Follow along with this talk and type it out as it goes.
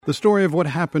The story of what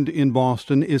happened in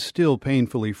Boston is still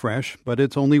painfully fresh, but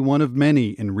it's only one of many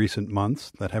in recent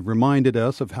months that have reminded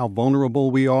us of how vulnerable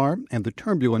we are and the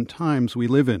turbulent times we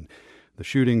live in. The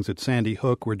shootings at Sandy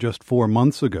Hook were just 4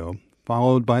 months ago,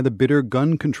 followed by the bitter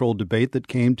gun control debate that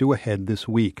came to a head this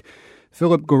week.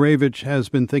 Philip Gourevitch has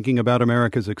been thinking about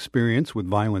America's experience with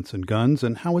violence and guns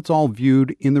and how it's all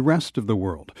viewed in the rest of the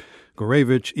world.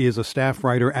 Gourevitch is a staff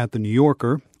writer at The New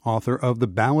Yorker, author of The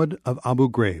Ballad of Abu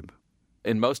Ghraib.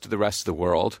 In most of the rest of the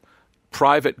world,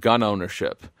 private gun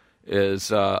ownership is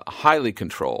highly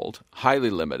controlled, highly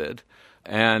limited.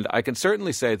 And I can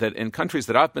certainly say that in countries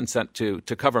that I've been sent to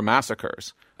cover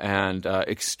massacres and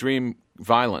extreme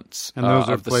violence. And those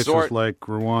are of the places sort, like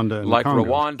Rwanda and like Congo.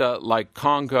 Rwanda, like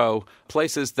Congo,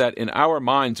 places that in our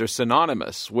minds are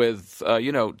synonymous with,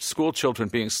 school children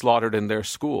being slaughtered in their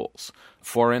schools,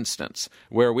 for instance,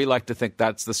 where we like to think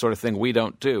that's the sort of thing we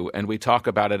don't do, and we talk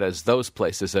about it as those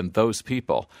places and those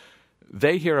people.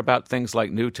 They hear about things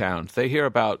like Newtown. They hear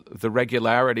about the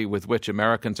regularity with which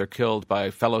Americans are killed by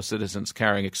fellow citizens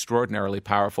carrying extraordinarily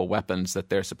powerful weapons that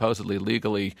they're supposedly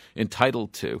legally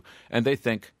entitled to, and they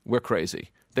think we're crazy.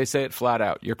 They say it flat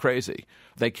out, you're crazy.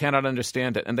 They cannot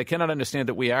understand it, and they cannot understand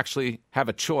that we actually have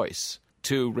a choice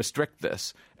to restrict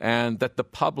this, and that the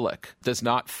public does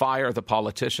not fire the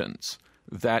politicians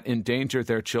that endanger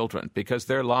their children, because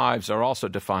their lives are also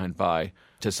defined by,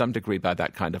 to some degree, by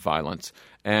that kind of violence.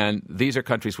 And these are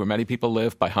countries where many people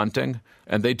live by hunting,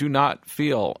 and they do not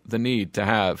feel the need to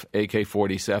have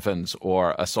AK-47s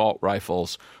or assault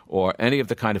rifles or any of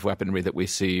the kind of weaponry that we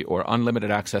see, or unlimited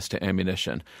access to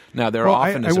ammunition. Now, there are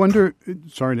often... I wonder,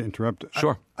 sorry to interrupt.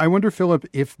 Sure. I wonder, Philip,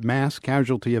 if mass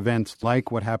casualty events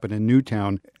like what happened in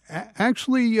Newtown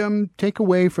actually take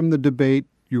away from the debate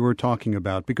you were talking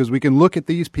about, because we can look at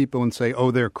these people and say,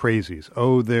 oh, they're crazies.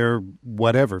 Oh, they're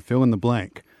whatever, fill in the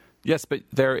blank. Yes, but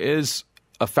there is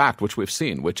a fact which we've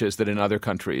seen, which is that in other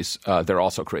countries, they're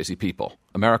also crazy people.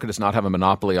 America does not have a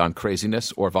monopoly on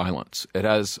craziness or violence. It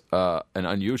has an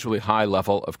unusually high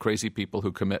level of crazy people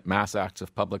who commit mass acts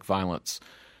of public violence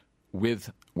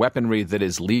with weaponry that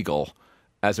is legal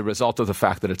as a result of the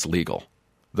fact that it's legal.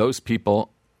 Those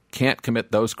people can't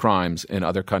commit those crimes in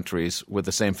other countries with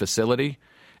the same facility,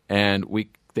 and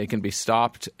they can be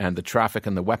stopped, and the traffic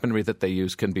and the weaponry that they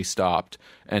use can be stopped.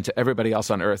 And to everybody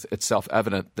else on earth, it's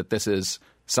self-evident that this is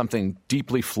something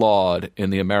deeply flawed in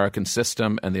the American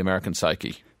system and the American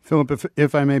psyche. Philip,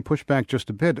 if I may push back just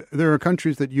a bit, there are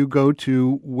countries that you go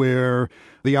to where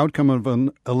the outcome of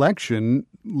an election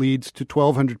leads to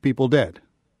 1,200 people dead.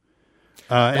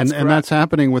 And that's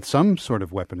happening with some sort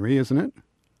of weaponry, isn't it?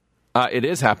 It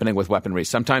is happening with weaponry.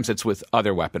 Sometimes it's with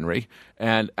other weaponry.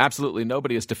 And absolutely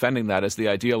nobody is defending that as the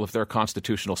ideal of their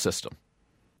constitutional system.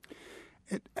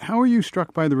 How are you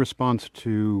struck by the response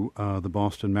to the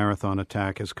Boston Marathon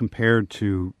attack as compared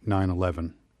to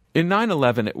 9/11? In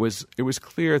 9/11, it was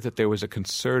clear that there was a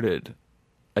concerted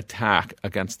attack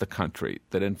against the country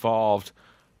that involved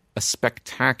a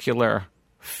spectacular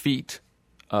feat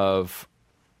of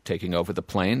taking over the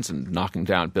planes and knocking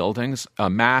down buildings, a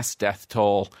mass death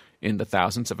toll in the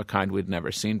thousands of a kind we'd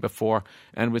never seen before,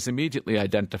 and was immediately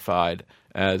identified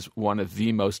as one of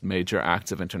the most major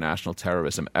acts of international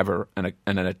terrorism ever, and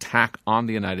an attack on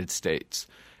the United States,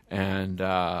 and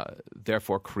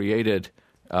therefore created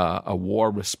a war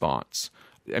response.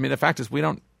 I mean, the fact is we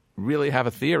don't really have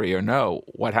a theory or know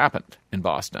what happened in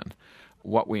Boston.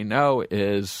 What we know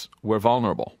is we're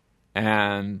vulnerable,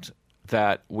 and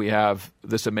that we have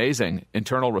this amazing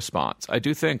internal response. I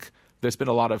do think there's been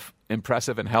a lot of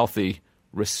impressive and healthy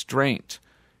restraint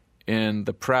in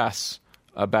the press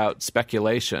about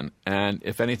speculation, and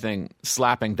if anything,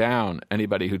 slapping down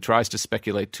anybody who tries to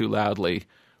speculate too loudly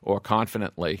or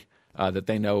confidently that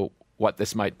they know what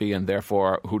this might be and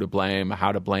therefore who to blame,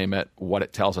 how to blame it, what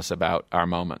it tells us about our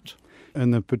moment.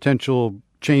 And the potential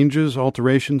changes,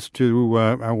 alterations to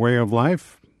our way of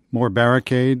life, more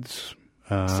barricades.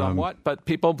 Somewhat, but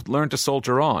people learn to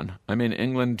soldier on. I mean,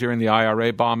 England during the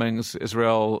IRA bombings,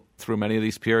 Israel through many of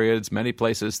these periods, many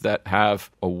places that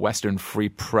have a Western free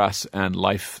press and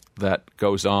life that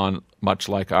goes on much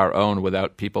like our own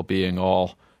without people being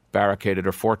all barricaded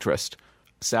or fortressed.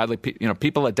 Sadly,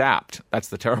 people adapt. That's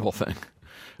the terrible thing,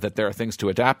 that there are things to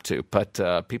adapt to,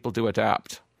 but people do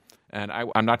adapt. And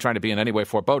I'm not trying to be in any way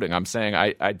foreboding. I'm saying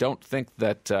I don't think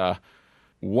that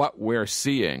what we're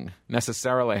seeing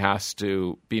necessarily has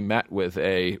to be met with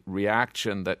a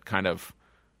reaction that kind of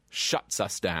shuts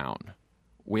us down.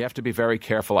 We have to be very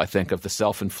careful, I think, of the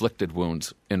self-inflicted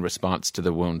wounds in response to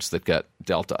the wounds that get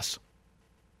dealt us.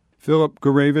 Philip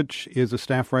Gourevitch is a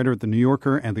staff writer at The New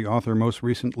Yorker and the author most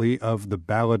recently of The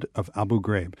Ballad of Abu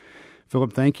Ghraib.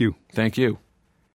 Philip, thank you. Thank you.